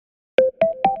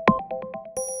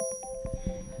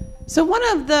So one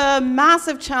of the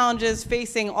massive challenges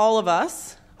facing all of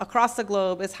us across the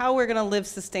globe is how we're going to live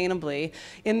sustainably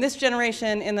in this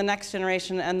generation, in the next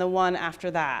generation, and the one after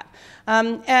that.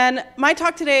 And my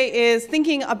talk today is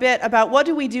thinking a bit about what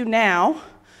do we do now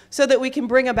so that we can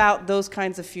bring about those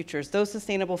kinds of futures, those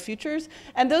sustainable futures,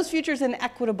 and those futures in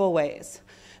equitable ways.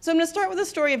 So I'm going to start with the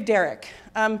story of Derek.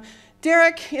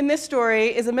 Derek, in this story,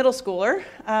 is a middle schooler.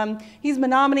 He's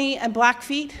Menominee and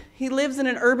Blackfeet. He lives in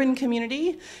an urban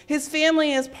community. His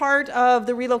family is part of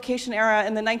the relocation era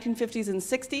in the 1950s and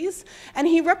 60s, and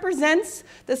he represents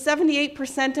the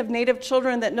 78% of Native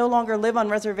children that no longer live on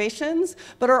reservations,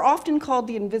 but are often called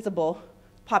the invisible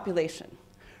population,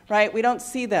 right? We don't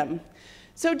see them.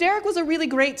 So Derek was a really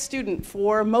great student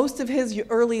for most of his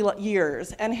early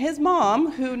years, and his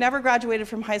mom, who never graduated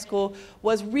from high school,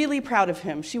 was really proud of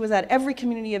him. She was at every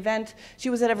community event, she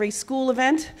was at every school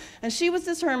event, and she was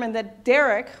determined that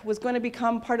Derek was going to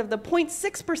become part of the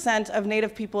 0.6% of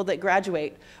Native people that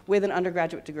graduate with an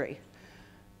undergraduate degree.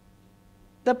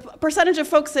 The percentage of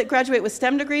folks that graduate with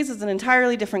STEM degrees is an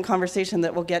entirely different conversation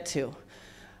that we'll get to.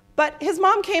 But his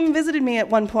mom came and visited me at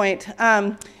one point,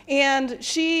 and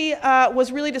she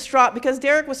was really distraught because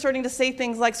Derek was starting to say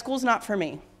things like, "School's not for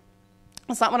me.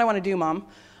 That's not what I want to do, Mom.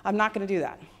 I'm not going to do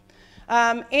that."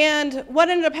 And what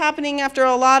ended up happening after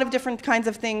a lot of different kinds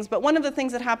of things, but one of the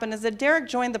things that happened is that Derek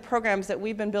joined the programs that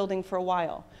we've been building for a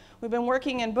while. We've been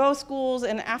working in both schools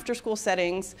and after-school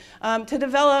settings to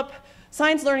develop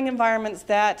science learning environments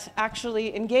that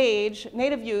actually engage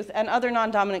Native youth and other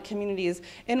non-dominant communities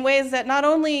in ways that not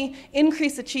only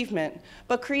increase achievement,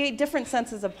 but create different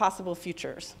senses of possible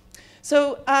futures.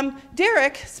 So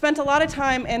Derek spent a lot of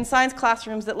time in science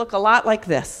classrooms that look a lot like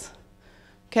this,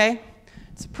 okay?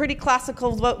 It's a pretty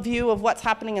classical view of what's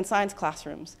happening in science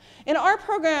classrooms. In our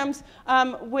programs,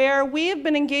 where we have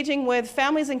been engaging with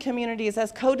families and communities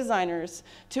as co-designers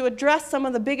to address some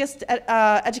of the biggest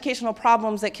educational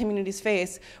problems that communities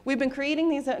face, we've been creating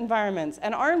these environments.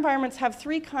 And our environments have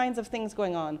three kinds of things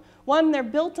going on. One, they're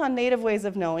built on Native ways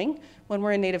of knowing when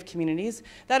we're in Native communities.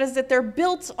 That is that they're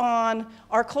built on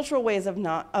our cultural ways of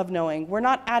knowing. We're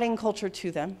not adding culture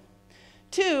to them.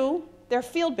 Two, they're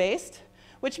field-based,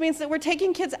 which means that we're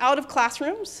taking kids out of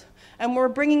classrooms and we're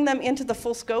bringing them into the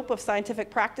full scope of scientific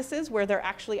practices where they're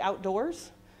actually outdoors,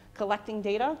 collecting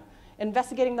data,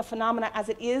 investigating the phenomena as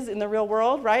it is in the real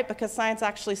world, right? Because science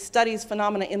actually studies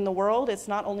phenomena in the world. It's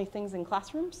not only things in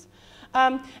classrooms.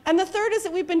 And the third is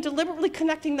that we've been deliberately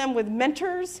connecting them with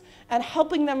mentors and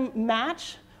helping them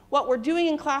match what we're doing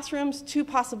in classrooms to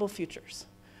possible futures,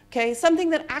 okay? Something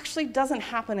that actually doesn't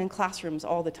happen in classrooms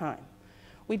all the time.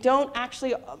 We don't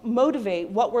actually motivate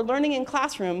what we're learning in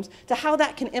classrooms to how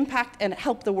that can impact and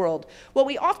help the world. What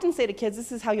we often say to kids,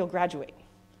 this is how you'll graduate,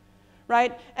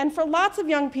 right? And for lots of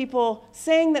young people,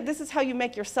 saying that this is how you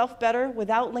make yourself better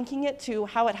without linking it to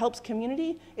how it helps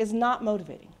community is not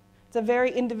motivating. It's a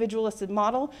very individualistic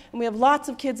model, and we have lots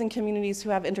of kids in communities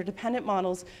who have interdependent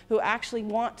models who actually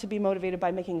want to be motivated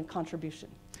by making a contribution.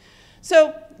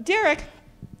 So Derek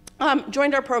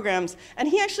joined our programs, and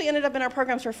he actually ended up in our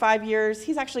programs for 5 years.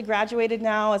 He's actually graduated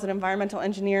now as an environmental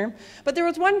engineer. But there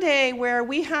was one day where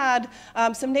we had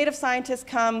some Native scientists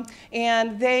come,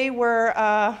 and they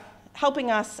were helping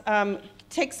us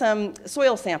take some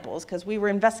soil samples, because we were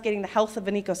investigating the health of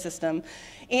an ecosystem.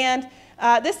 And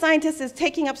this scientist is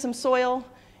taking up some soil,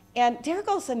 and Derek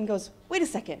all of a sudden goes, "Wait a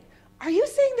second, are you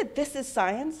saying that this is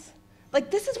science?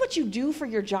 Like, this is what you do for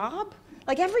your job?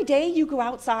 Like, every day you go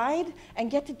outside and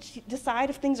get to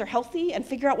decide if things are healthy and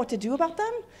figure out what to do about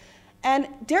them?" And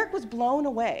Derek was blown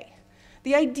away.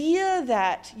 The idea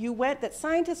that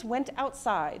scientists went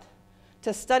outside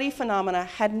to study phenomena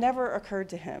had never occurred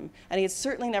to him, and he had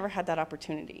certainly never had that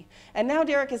opportunity. And now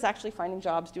Derek is actually finding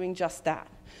jobs doing just that.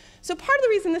 So part of the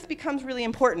reason this becomes really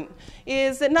important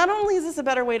is that not only is this a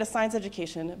better way to science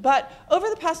education, but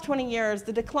over the past 20 years,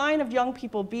 the decline of young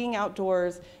people being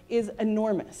outdoors is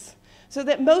enormous. So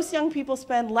that most young people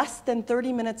spend less than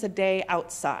 30 minutes a day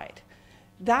outside.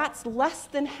 That's less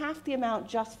than half the amount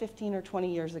just 15 or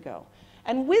 20 years ago.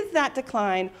 And with that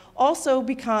decline also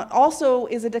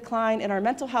is a decline in our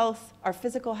mental health, our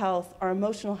physical health, our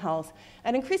emotional health,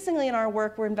 and increasingly in our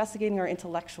work, we're investigating our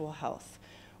intellectual health.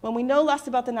 When we know less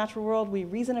about the natural world, we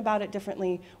reason about it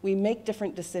differently, we make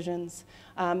different decisions,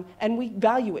 and we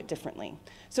value it differently.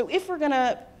 So if we're going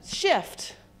to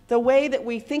shift the way that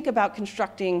we think about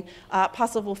constructing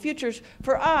possible futures,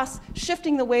 for us,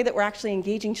 shifting the way that we're actually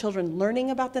engaging children learning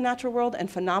about the natural world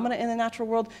and phenomena in the natural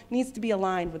world needs to be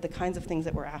aligned with the kinds of things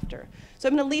that we're after. So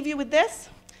I'm going to leave you with this.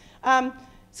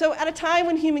 So at a time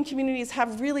when human communities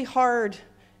have really hard,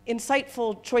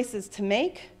 insightful choices to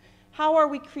make, How are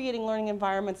we creating learning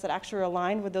environments that actually are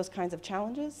aligned with those kinds of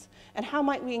challenges? And how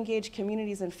might we engage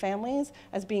communities and families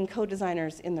as being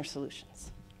co-designers in their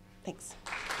solutions? Thanks.